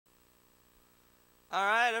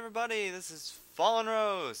Alright, everybody, this is Fallen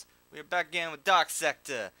Rose. We are back again with Dark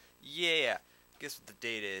Sector. Yeah. Guess what the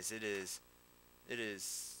date is? It is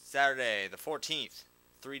Saturday the 14th.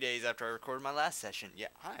 3 days after I recorded my last session. Yeah,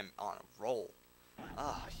 I'm on a roll.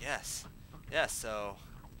 Ah, yes. Yes, so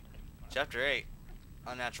Chapter 8,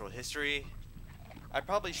 Unnatural History. I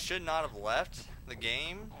probably should not have left the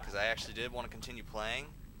game, because I actually did want to continue playing.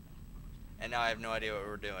 And now I have no idea what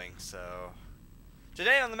we're doing, so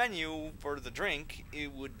today on the menu for the drink,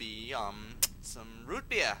 it would be some root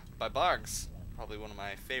beer by Bargs, probably one of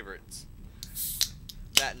my favorites.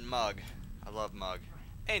 That and Mug, I love Mug.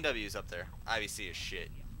 A&W's up there. IBC is shit.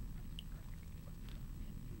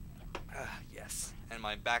 Yes, and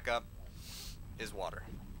my backup is water.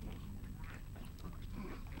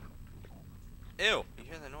 Ew, you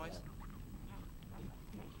hear the noise?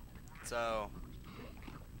 So,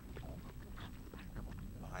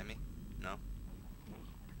 behind me? No.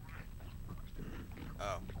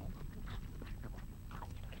 Oh.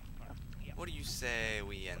 What do you say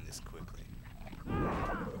we end this quickly?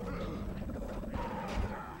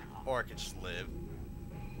 Or I could just live.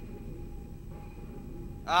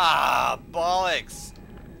 Ah, bollocks!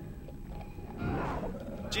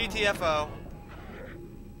 GTFO.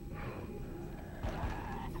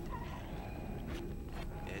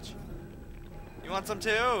 Bitch. You want some too?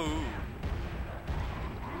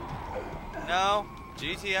 No.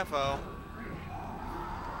 GTFO.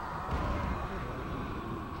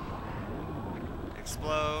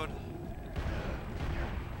 Explode.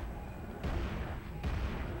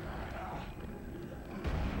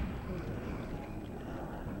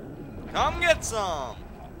 Come get some!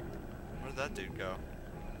 Where'd that dude go?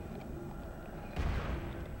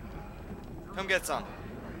 Come get some.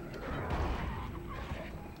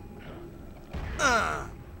 Ow!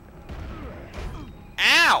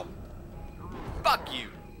 Fuck you.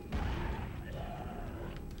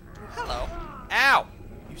 Hello. Ow!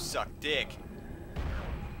 You suck dick.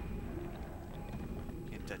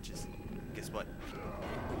 Can't touch this. Guess what?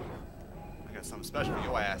 I got something special for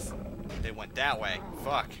your ass. They went that way.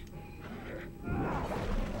 Fuck.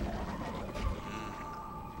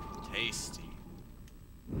 Tasty.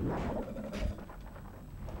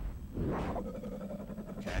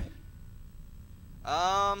 Okay.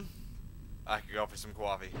 I could go for some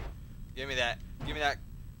coffee. Give me that. Give me that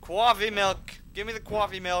coffee milk. Give me the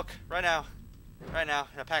coffee milk right now. Right now.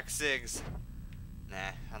 And a pack of cigs.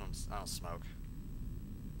 Nah, I don't smoke.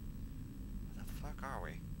 Where the fuck are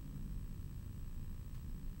we?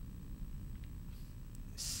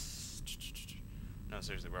 No,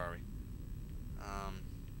 seriously, where are we?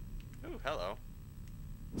 Ooh, hello.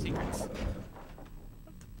 Secrets.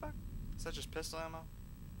 What the fuck? Is that just pistol ammo?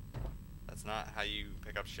 That's not how you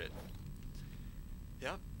pick up shit.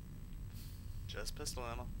 Yep. Just pistol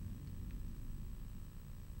ammo.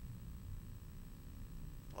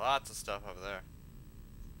 Lots of stuff over there.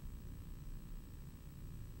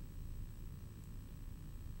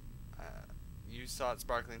 You saw it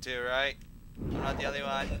sparkling too, right? I'm not the only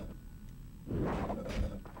one.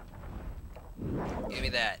 Give me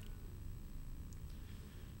that.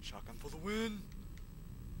 Shotgun for the win.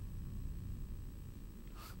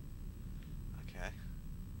 Okay.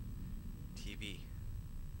 TV.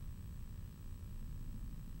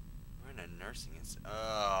 We're in a nursing institute.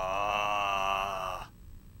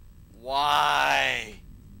 Why?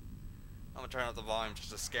 I'm gonna turn up the volume just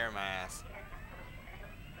to scare my ass.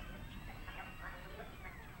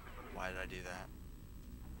 Why did I do that?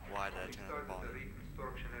 Why did I turn up the volume?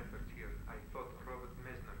 Reconstruction effort here. I thought Robert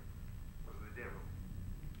Mesner was the devil.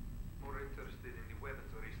 More interested in the weapons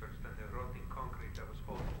research than the rotting concrete that was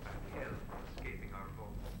holding back hell from escaping our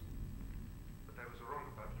vault. But I was wrong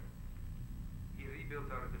about him. He rebuilt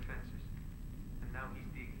our defenses, and now he's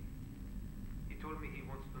digging. He told me he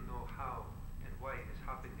wants to know how and why it has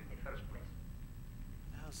happened in the first place.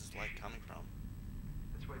 Where is this light coming from?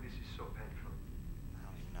 That's why this is so painful. I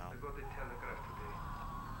don't even know. I got a telegraph today.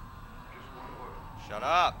 Just one word. Shut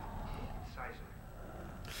up! Sizer.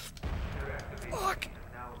 They're activated. Fuck! And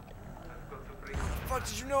now I've got to bring How the fuck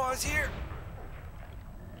did you know I was here?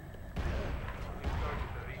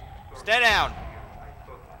 Stay down!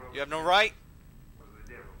 You have no right.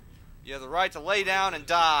 You have the right to lay down and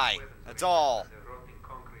die. That's all.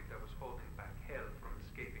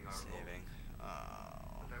 Saving.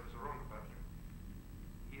 Oh.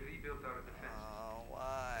 Oh,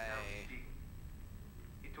 why?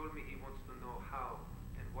 He told me he wants to know how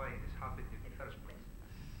and why this happened in the first place.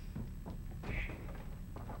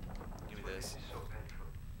 Give me this. So painful.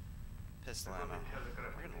 Pistol ammo.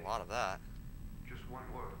 We're getting a lot of that. Just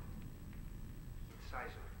one word.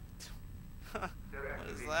 Sizer. What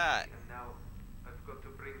is that? And now I've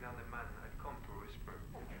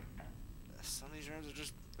Some of these rooms are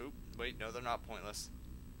just... Oop, wait, no, they're not pointless.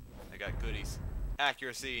 They got goodies.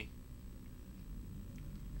 Accuracy.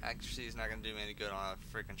 Accuracy is not going to do me any good on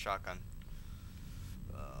a freaking shotgun.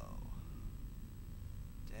 Oh.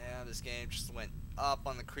 Damn, this game just went up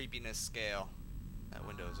on the creepiness scale. That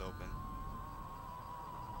window is open.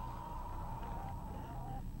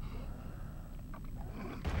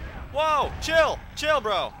 Whoa! Chill! Chill,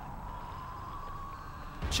 bro!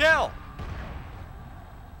 Chill!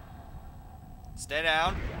 Stay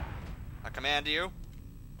down. I command you.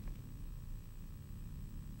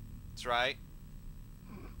 That's right.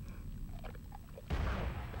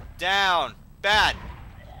 Down! Bad!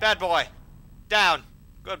 Bad boy! Down!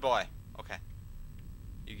 Good boy. Okay.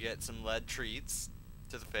 You get some lead treats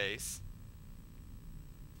to the face.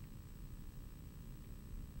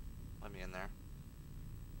 Let me in there.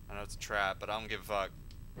 I know it's a trap, but I don't give a fuck.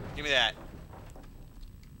 Give me that.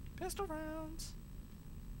 Pistol rounds.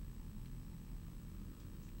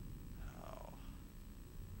 Oh.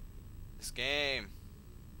 This game.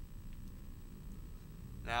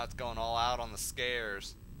 Now it's going all out on the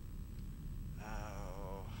scares.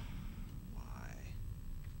 Oh. Why?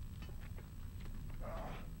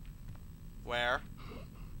 Where?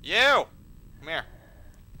 You! Come here.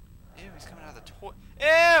 Ew, he's coming out of the toilet.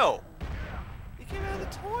 Ew! He came out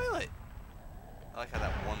of the toilet. I like how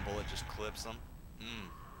that one bullet just clips him.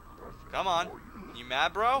 Come on. You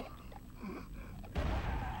mad, bro?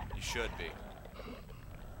 You should be.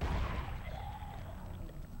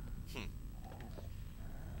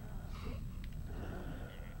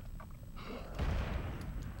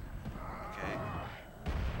 Okay.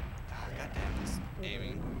 Oh, goddamn this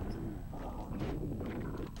aiming.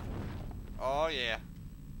 Oh yeah.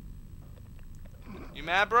 You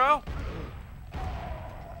mad, bro?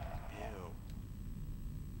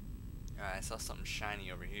 Alright, I saw something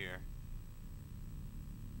shiny over here.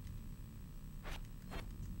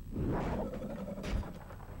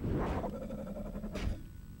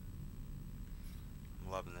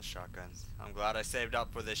 I'm loving this shotgun. I'm glad I saved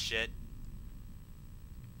up for this shit.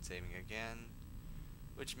 Saving again.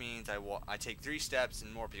 Which means I take 3 steps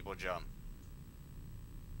and more people jump.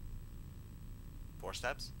 4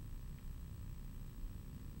 steps?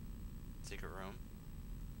 Secret room.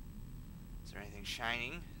 Is there anything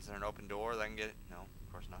shining? Is there an open door that I can get? No,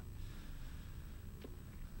 of course not.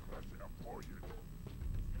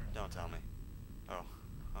 Don't tell me. Oh,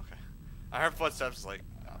 okay. I heard footsteps like,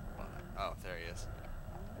 oh, there he is.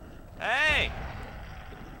 Hey!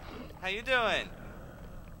 How you doing?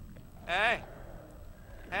 Hey!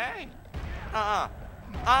 Hey!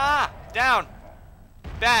 Down!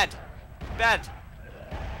 Bad! Bad!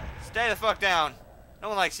 Stay the fuck down! No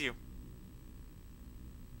one likes you.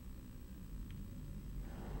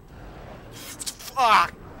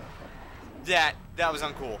 Fuck! That was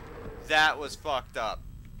uncool. That was fucked up.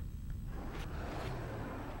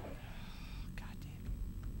 God damn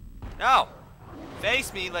it. No!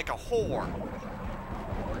 Face me like a whore.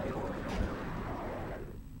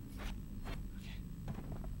 Okay.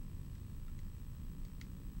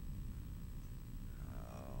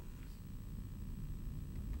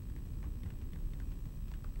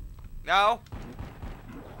 No!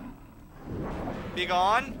 Be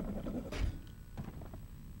gone!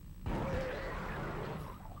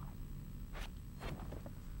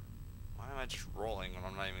 Why am I just rolling when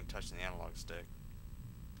I'm not even touching the analog stick?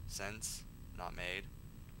 Sense? Not made.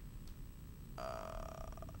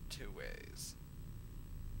 2 ways.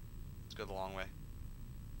 Let's go the long way.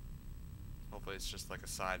 Hopefully it's just like a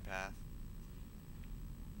side path.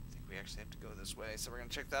 I think we actually have to go this way, so we're gonna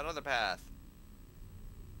check that other path.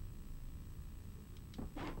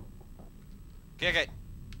 Kick it!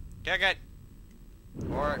 Kick it!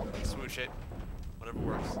 Or swoosh it. Whatever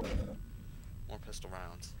works. More pistol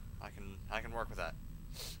rounds. I can work with that.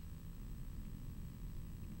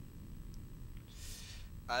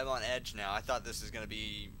 I'm on edge now. I thought this was gonna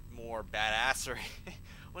be more badassery.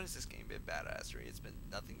 When has this game been badassery? It's been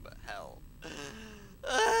nothing but hell.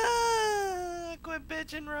 Quit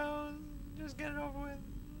bitching, Rose. Just get it over with.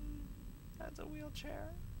 That's a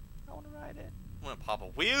wheelchair. I wanna ride it. I wanna pop a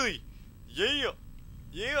wheelie. Yeah!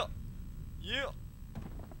 Yeah! Yeah!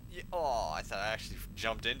 Yeah! Oh, I thought I actually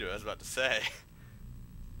jumped into it. I was about to say.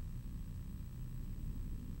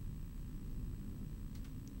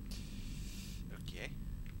 Okay.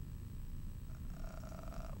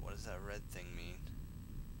 What does that red thing mean?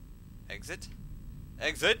 Exit?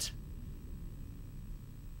 Exit?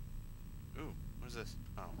 Ooh, what is this?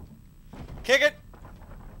 Oh. Kick it!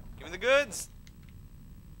 Give me the goods!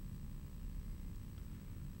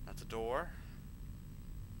 That's a door.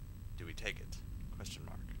 Do we take it? Question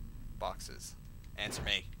mark. Boxes. Answer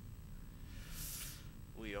me.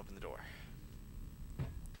 we open the door. I'm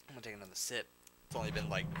gonna take another sip. It's only been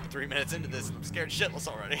like 3 minutes into this and I'm scared shitless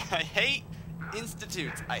already. I hate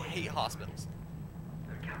institutes. I hate hospitals.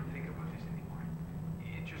 I can't think about this anymore.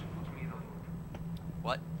 It just puts me in a loop.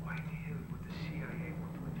 What? Why the hell would the CIA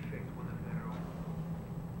want to infect one of their own?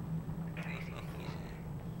 The crazy thing is,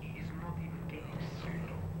 he is not even getting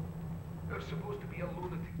sick. You're supposed to be a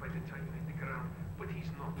lunatic by the time you hit the ground, but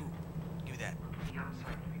he's not. Give me that. Not on the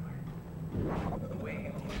outside, anyway. The way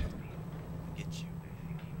he looks at me, Get you. I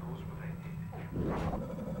think he knows what I did.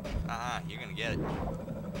 You're gonna get it.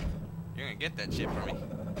 You're gonna get that shit from me.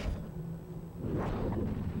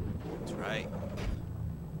 That's right.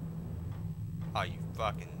 Oh, you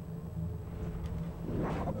fucking...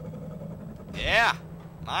 Yeah!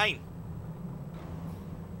 Mine!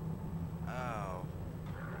 Oh.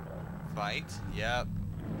 Fight? Yep.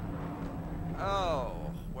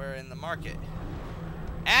 Oh, we're in the market.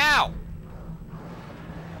 Ow!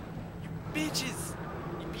 You bitches!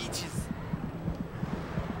 You beaches!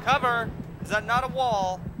 Cover! Is that not a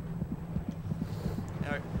wall?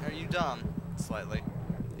 Are you dumb? Slightly.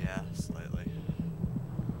 Yeah, slightly.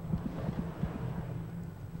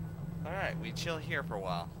 Alright, we chill here for a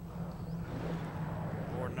while.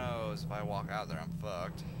 Lord knows if I walk out there, I'm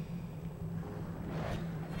fucked.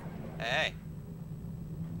 Hey!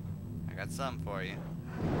 I got something for you.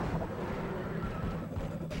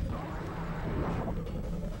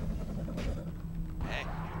 Hey.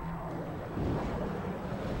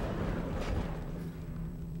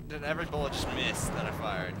 Did every bullet just miss that I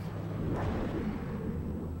fired?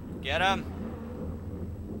 Get him!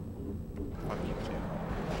 Fuck you too.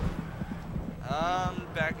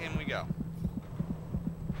 Back in we go.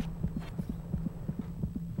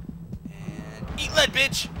 And eat lead,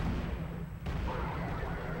 bitch!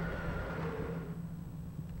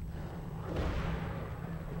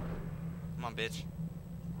 Come on, bitch.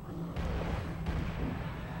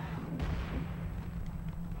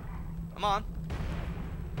 Come on.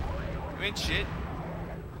 You ain't shit.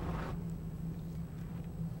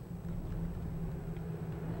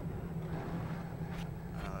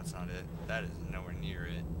 Oh, that's not it. That is nowhere near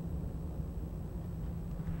it.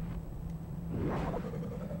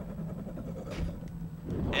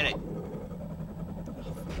 Hit it. Oh,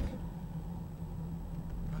 fuck.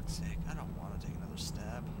 For fuck's sake, I don't want to take another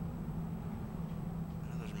stab. I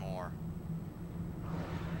know there's more.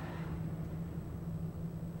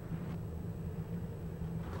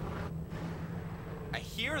 I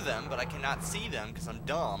hear them, but I cannot see them because I'm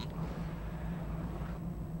dumb.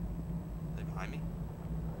 Are they behind me?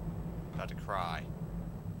 I'm about to cry.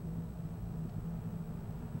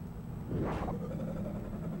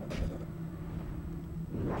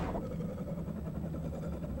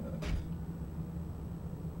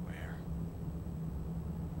 Where?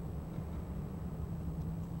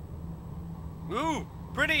 Ooh!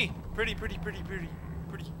 Pretty! Pretty, pretty, pretty, pretty.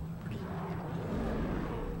 Pretty, pretty.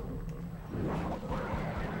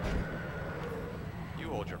 You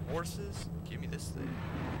hold your horses. Give me this thing.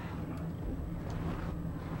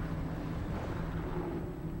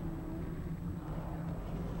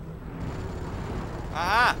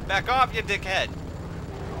 Ah! Back off, you dickhead!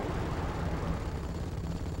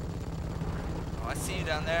 Oh, I see you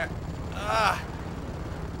down there. Ah!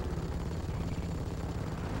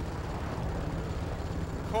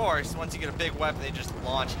 Of course, once you get a big weapon, they just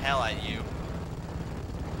launch hell at you.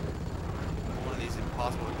 One of these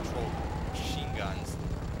impossible to control machine guns.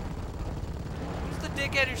 Who's the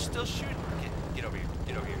dickhead who's still shooting? Get over here.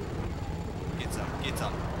 Get over here. Get some. Get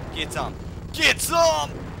some. Get some. Get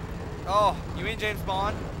some! Oh, you ain't James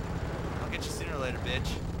Bond? I'll get you sooner or later, bitch.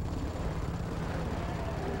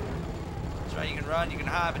 That's right, you can run, you can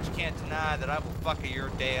hide, but you can't deny that I will fuck your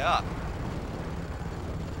day up.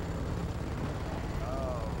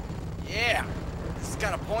 Oh, yeah! This is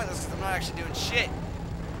kind of pointless because I'm not actually doing shit.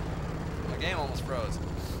 My game almost froze.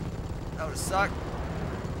 That would've sucked.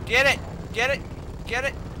 Get it! Get it! Get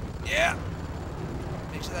it! Yeah!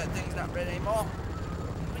 Make sure that thing's not red anymore.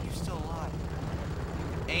 But you're still alive.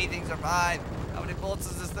 Anything survive? How many bullets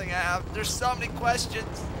does this thing have? There's so many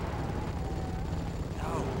questions.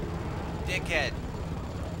 No. Dickhead.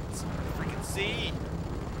 It's hard to freaking see.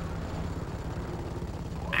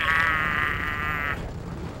 Ah!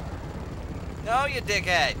 No, you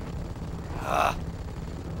dickhead. Ugh.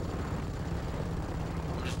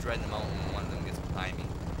 I'm just dreading the moment when one of them gets behind me.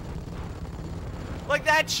 Like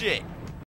that shit.